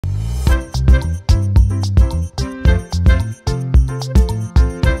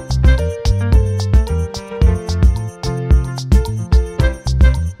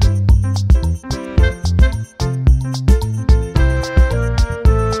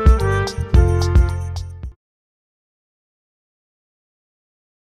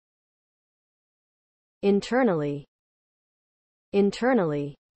internally,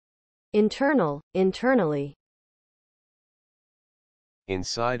 internally, internal, internally.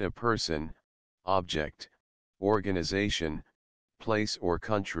 Inside a person, object, organization, place or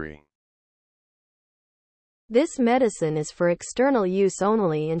country. This medicine is for external use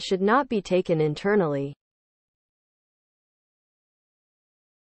only and should not be taken internally.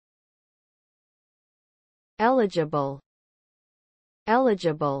 Eligible,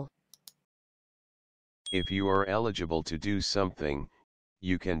 eligible. If you are eligible to do something,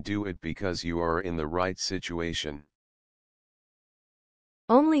 you can do it because you are in the right situation.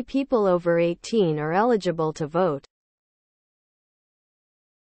 Only people over 18 are eligible to vote.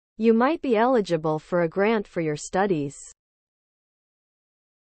 You might be eligible for a grant for your studies.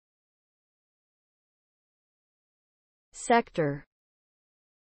 Sector,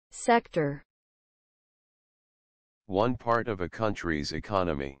 sector. One part of a country's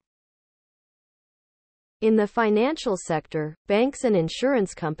economy. In the financial sector, banks and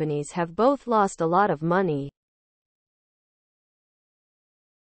insurance companies have both lost a lot of money.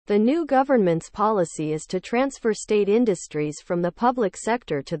 The new government's policy is to transfer state industries from the public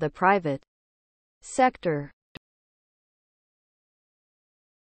sector to the private sector.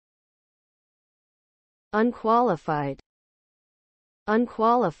 Unqualified,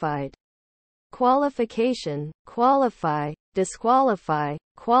 unqualified. Qualification, qualify, disqualify,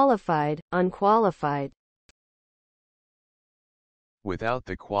 qualified, unqualified. Without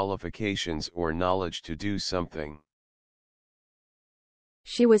the qualifications or knowledge to do something.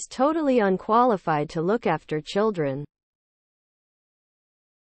 She was totally unqualified to look after children.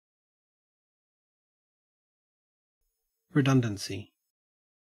 Redundancy,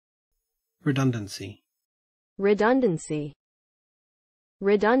 redundancy. Redundancy,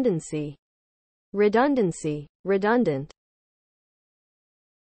 redundancy, redundancy, redundant.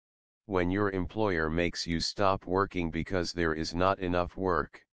 When your employer makes you stop working because there is not enough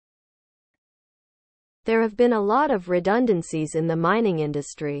work. There have been a lot of redundancies in the mining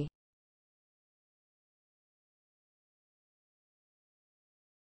industry.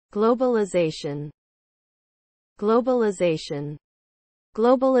 Globalization, globalization,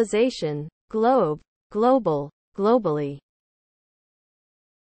 globalization, globe, global, globally.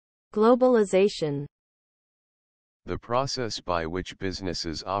 Globalization. The process by which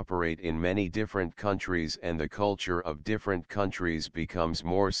businesses operate in many different countries and the culture of different countries becomes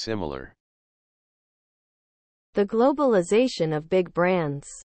more similar. The globalization of big brands.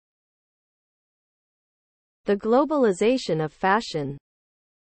 The globalization of fashion.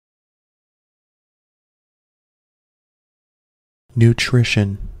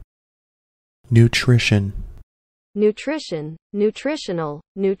 Nutrition, nutrition. Nutrition, nutritional,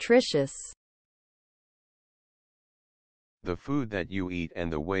 nutritious. The food that you eat and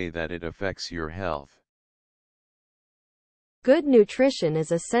the way that it affects your health. Good nutrition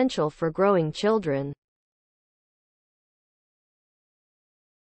is essential for growing children.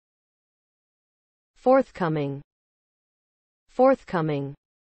 Forthcoming, forthcoming.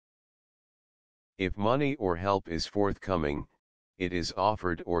 If money or help is forthcoming, it is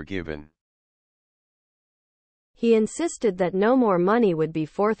offered or given. He insisted that no more money would be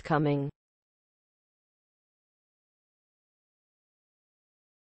forthcoming.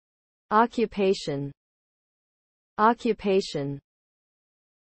 Occupation, occupation.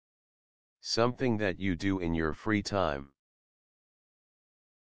 Something that you do in your free time.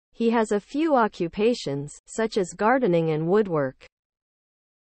 He has a few occupations, such as gardening and woodwork.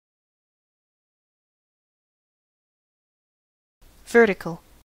 Vertical,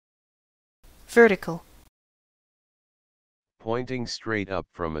 vertical. Pointing straight up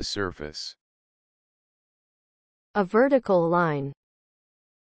from a surface. A vertical line.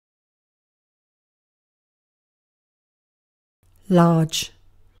 Large,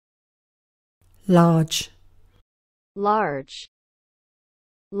 large. Large,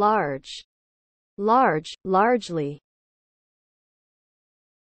 large, large, largely.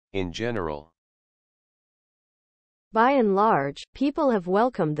 In general. By and large, people have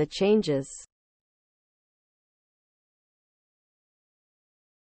welcomed the changes.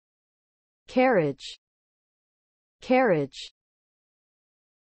 Carriage, carriage.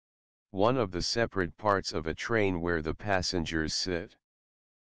 One of the separate parts of a train where the passengers sit.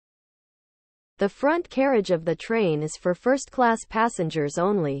 The front carriage of the train is for first-class passengers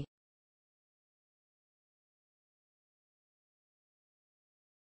only.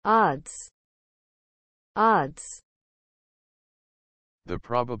 Odds, odds. The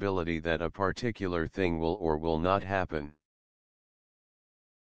probability that a particular thing will or will not happen.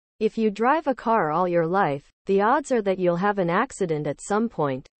 If you drive a car all your life, the odds are that you'll have an accident at some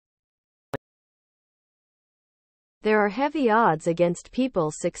point. There are heavy odds against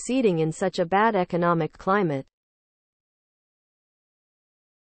people succeeding in such a bad economic climate.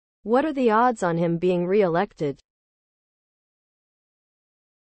 What are the odds on him being re-elected?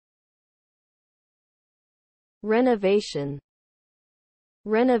 Renovation.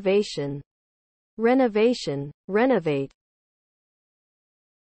 Renovation. Renovation. Renovate.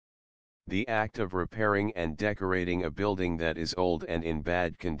 The act of repairing and decorating a building that is old and in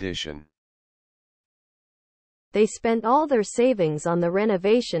bad condition. They spent all their savings on the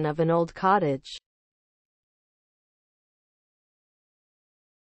renovation of an old cottage.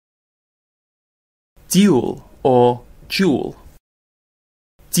 Duel or jewel.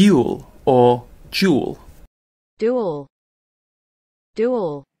 Duel or jewel. Dual.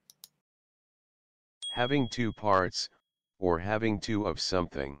 Dual. Having two parts, or having two of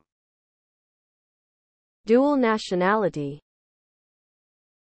something. Dual nationality.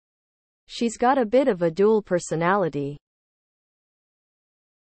 She's got a bit of a dual personality.